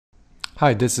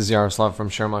Hi, this is Yaroslav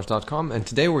from ShareMosh.com, and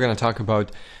today we're going to talk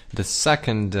about the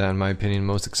second, in my opinion,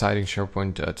 most exciting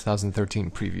SharePoint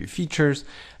 2013 preview features,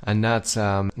 and that's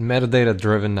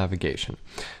metadata-driven navigation.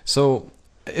 So,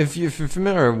 if you're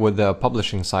familiar with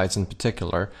publishing sites in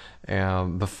particular,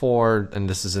 before, and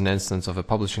this is an instance of a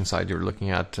publishing site you're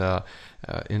looking at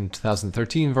in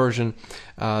 2013 version,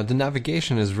 the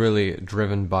navigation is really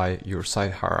driven by your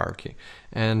site hierarchy.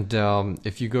 And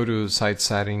if you go to site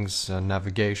settings,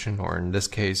 navigation, or in this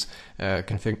case,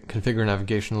 configure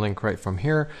navigation link right from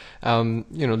here,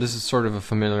 this is sort of a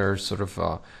familiar sort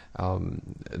of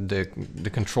the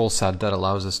control set that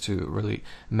allows us to really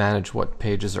manage what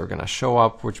pages are going to show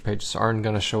up, which pages aren't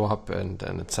going to show up, and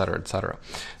et cetera, et cetera.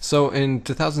 So in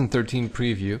 2013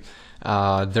 preview,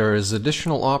 there is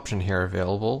additional option here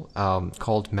available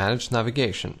called Managed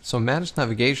Navigation. So Managed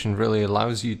Navigation really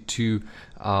allows you to,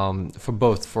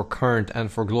 for current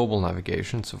and for global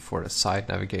navigation, so for the site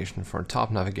navigation, for top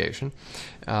navigation,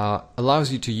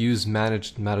 allows you to use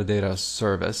Managed Metadata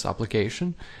Service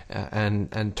application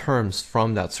and terms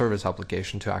from that service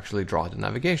application to actually draw the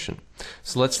navigation.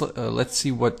 So let's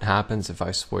see what happens if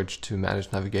I switch to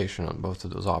Managed Navigation on both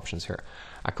of those options here.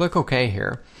 I click OK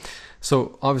here.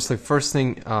 So obviously, first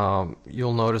thing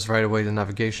you'll notice right away, the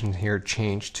navigation here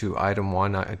changed to item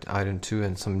 1, item 2,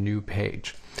 and some new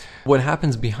page. What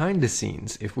happens behind the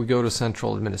scenes, if we go to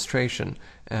Central Administration,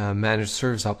 Managed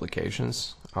Service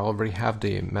Applications, I already have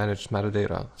the Managed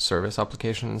Metadata Service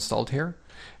application installed here.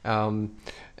 And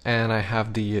I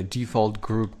have the default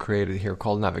group created here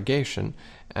called Navigation,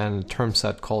 and a term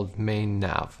set called Main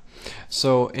Nav.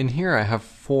 So in here I have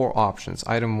 4 options: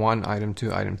 item 1, item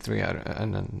 2, item 3,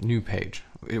 and a new page,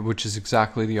 which is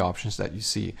exactly the options that you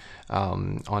see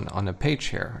on a page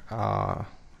here,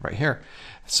 right here.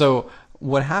 So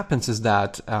what happens is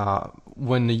that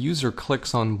when the user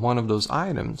clicks on one of those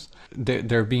items,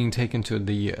 they're being taken to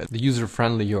the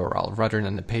user-friendly URL rather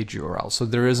than the page URL. So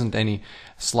there isn't any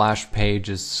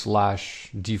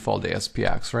 /pages/default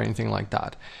ASPX or anything like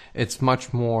that. It's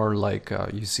much more like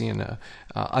you see in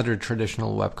other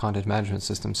traditional web content management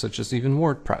systems, such as even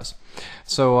WordPress.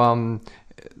 So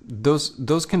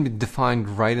those can be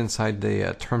defined right inside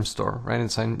the term store, right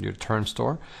inside your term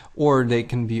store, or they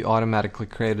can be automatically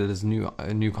created as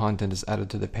new content is added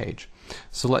to the page.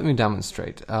 So let me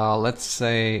demonstrate. Let's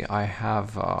say I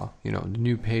have the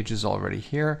new pages already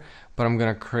here, but I'm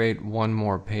going to create one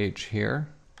more page here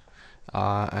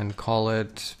and call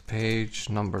it page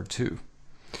number 2.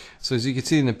 So as you can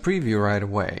see in the preview right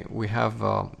away, we have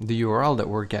the URL that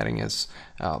we're getting is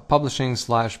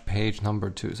publishing/page number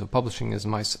 2. So publishing is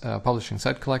my publishing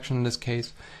site collection in this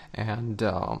case, and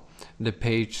the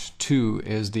page 2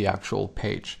 is the actual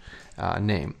page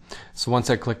name. So once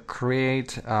I click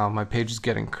create, my page is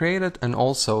getting created, and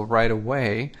also right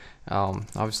away,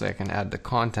 obviously I can add the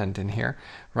content in here.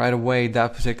 Right away,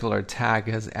 that particular tag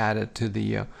is added to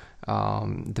the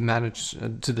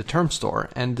to the term store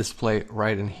and display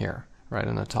right in here, right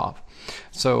on the top.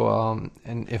 So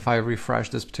and if I refresh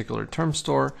this particular term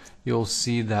store, you'll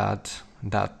see that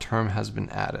that term has been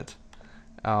added.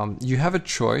 You have a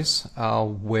choice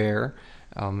where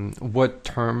what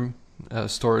term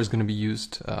store is going to be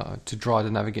used to draw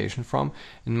the navigation from.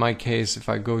 In my case, if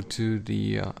I go to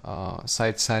the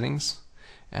site settings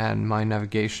and my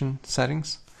navigation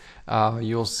settings,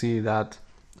 you'll see that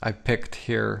I picked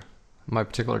here my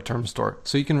particular term store.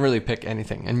 So you can really pick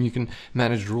anything, and you can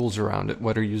manage rules around it,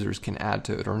 whether users can add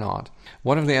to it or not.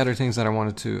 One of the other things that I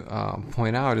wanted to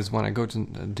point out is when I go to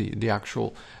the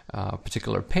actual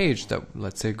particular page, that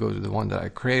let's say go to the one that I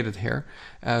created here.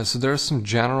 So there are some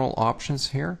general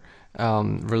options here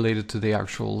related to the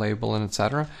actual label and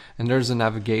etc. And there's a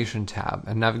navigation tab.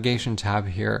 A navigation tab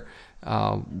here,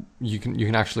 you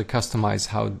can actually customize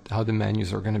how the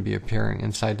menus are going to be appearing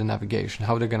inside the navigation,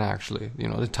 how they're going to actually,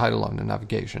 the title of the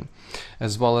navigation,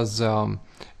 as well as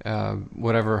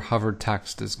whatever hover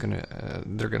text is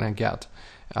they're gonna get.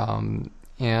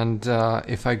 And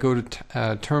if I go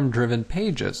to term-driven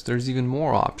pages, there's even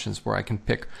more options where I can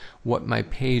pick what my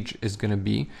page is going to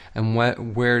be and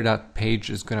where that page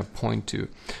is going to point to.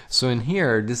 So in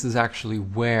here, this is actually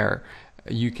where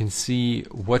you can see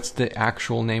what's the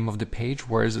actual name of the page,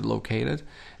 where is it located.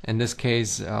 In this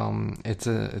case, it's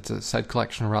a site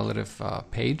collection relative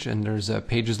page, and there's a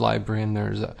pages library, and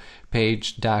there's a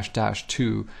page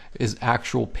 --2 is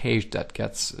actual page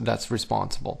that's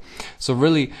responsible. So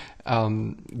really,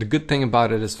 the good thing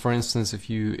about it is, for instance, if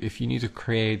you need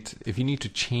to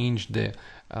change the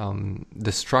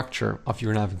structure of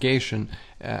your navigation,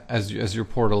 as your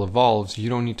portal evolves, you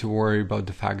don't need to worry about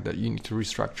the fact that you need to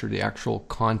restructure the actual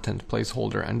content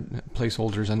placeholder and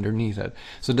placeholders underneath it.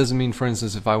 So it doesn't mean, for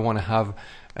instance, if I want to have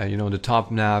the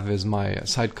top nav is my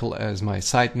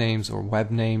site names or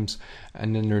web names,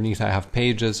 and underneath I have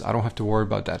pages, I don't have to worry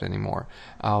about that anymore.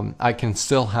 I can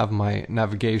still have my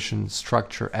navigation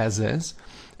structure as is,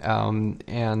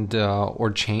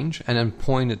 or change, and then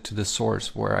point it to the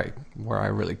source where I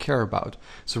really care about.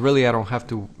 So really, I don't have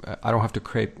to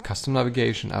create custom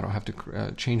navigation. I don't have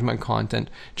to change my content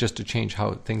just to change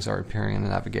how things are appearing in the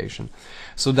navigation.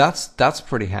 So that's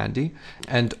pretty handy.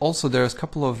 And also, there's a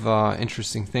couple of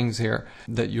interesting things here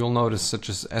that you'll notice, such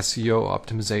as SEO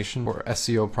optimization or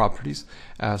SEO properties,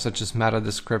 such as meta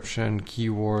description,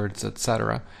 keywords,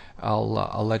 etc.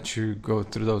 I'll let you go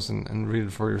through those and read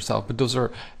it for yourself, but those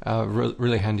are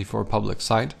really handy for a public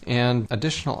site. And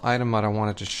additional item that I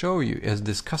wanted to show you is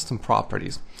this custom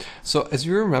properties. So as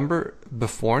you remember,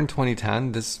 before in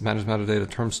 2010, this Manage Metadata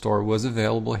term store was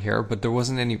available here, but there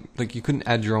wasn't any, like, you couldn't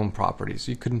add your own properties.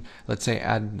 You couldn't, let's say,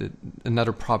 add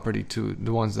another property to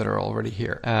the ones that are already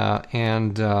here.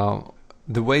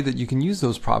 The way that you can use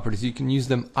those properties, you can use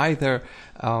them either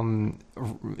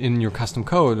in your custom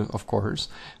code, of course,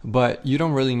 but you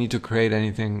don't really need to create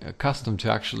anything custom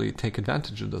to actually take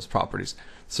advantage of those properties.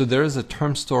 So there is a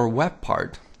term store web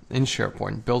part in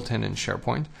SharePoint, built in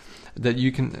SharePoint,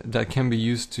 that can be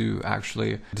used to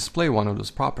actually display one of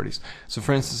those properties. So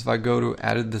for instance, if I go to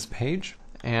edit this page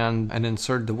and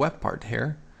insert the web part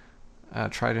here,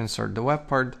 try to insert the web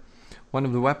part, one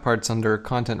of the web parts under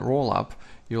content rollup,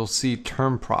 you'll see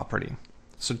term property.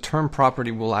 So term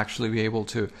property will actually be able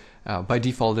to, by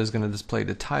default, is going to display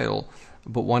the title,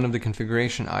 but one of the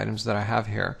configuration items that I have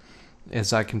here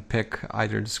is I can pick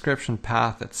either description,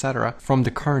 path, etc. from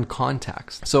the current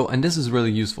context. So, and this is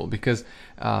really useful because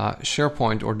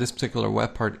SharePoint, or this particular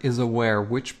web part, is aware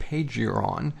which page you're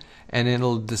on, and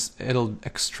it'll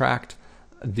extract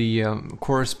the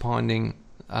corresponding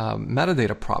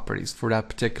metadata properties for that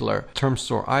particular term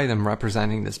store item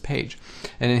representing this page.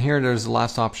 And in here, there's the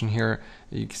last option here.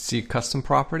 You can see custom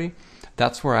property.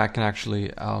 That's where I can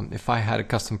actually, if I had a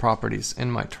custom properties in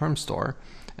my term store,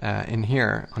 in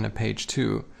here on a page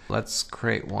 2, let's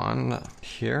create one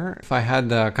here. If I had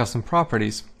custom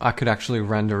properties, I could actually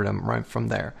render them right from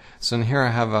there. So in here,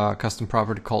 I have a custom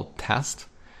property called test,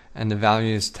 and the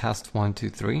value is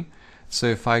test123. So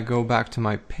if I go back to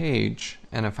my page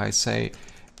and if I say,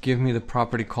 give me the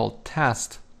property called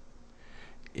test,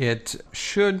 it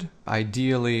should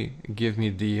ideally give me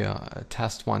the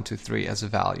test123 as a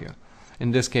value.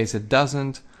 In this case, it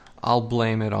doesn't. I'll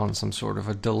blame it on some sort of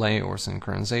a delay or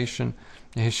synchronization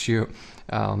issue.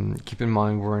 Keep in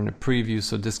mind we're in a preview,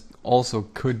 so this also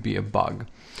could be a bug.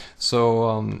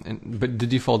 So, but the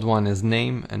default one is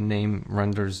name, and name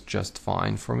renders just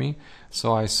fine for me.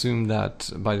 So I assume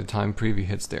that by the time preview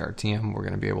hits the RTM, we're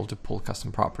going to be able to pull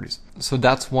custom properties. So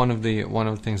that's one of the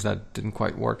things that didn't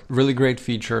quite work. Really great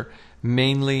feature,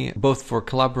 mainly both for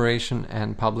collaboration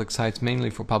and public sites, mainly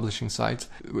for publishing sites.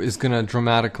 Is going to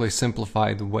dramatically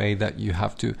simplify the way that you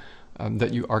have to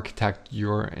that you architect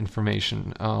your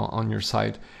information on your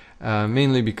site.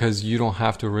 Mainly because you don't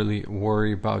have to really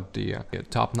worry about the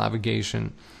top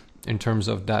navigation in terms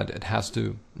of that it has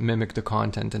to mimic the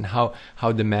content and how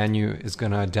the menu is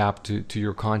going to adapt to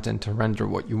your content to render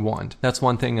what you want. That's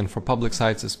one thing, and for public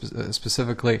sites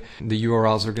specifically, the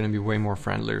URLs are going to be way more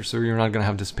friendlier, so you're not going to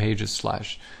have this pages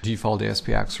 / default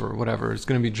ASPX or whatever. It's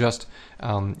going to be just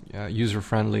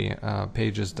user-friendly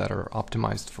pages that are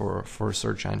optimized for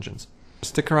search engines.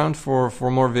 Stick around for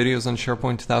more videos on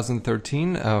SharePoint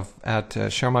 2013 at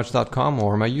sharemuch.com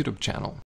or my YouTube channel.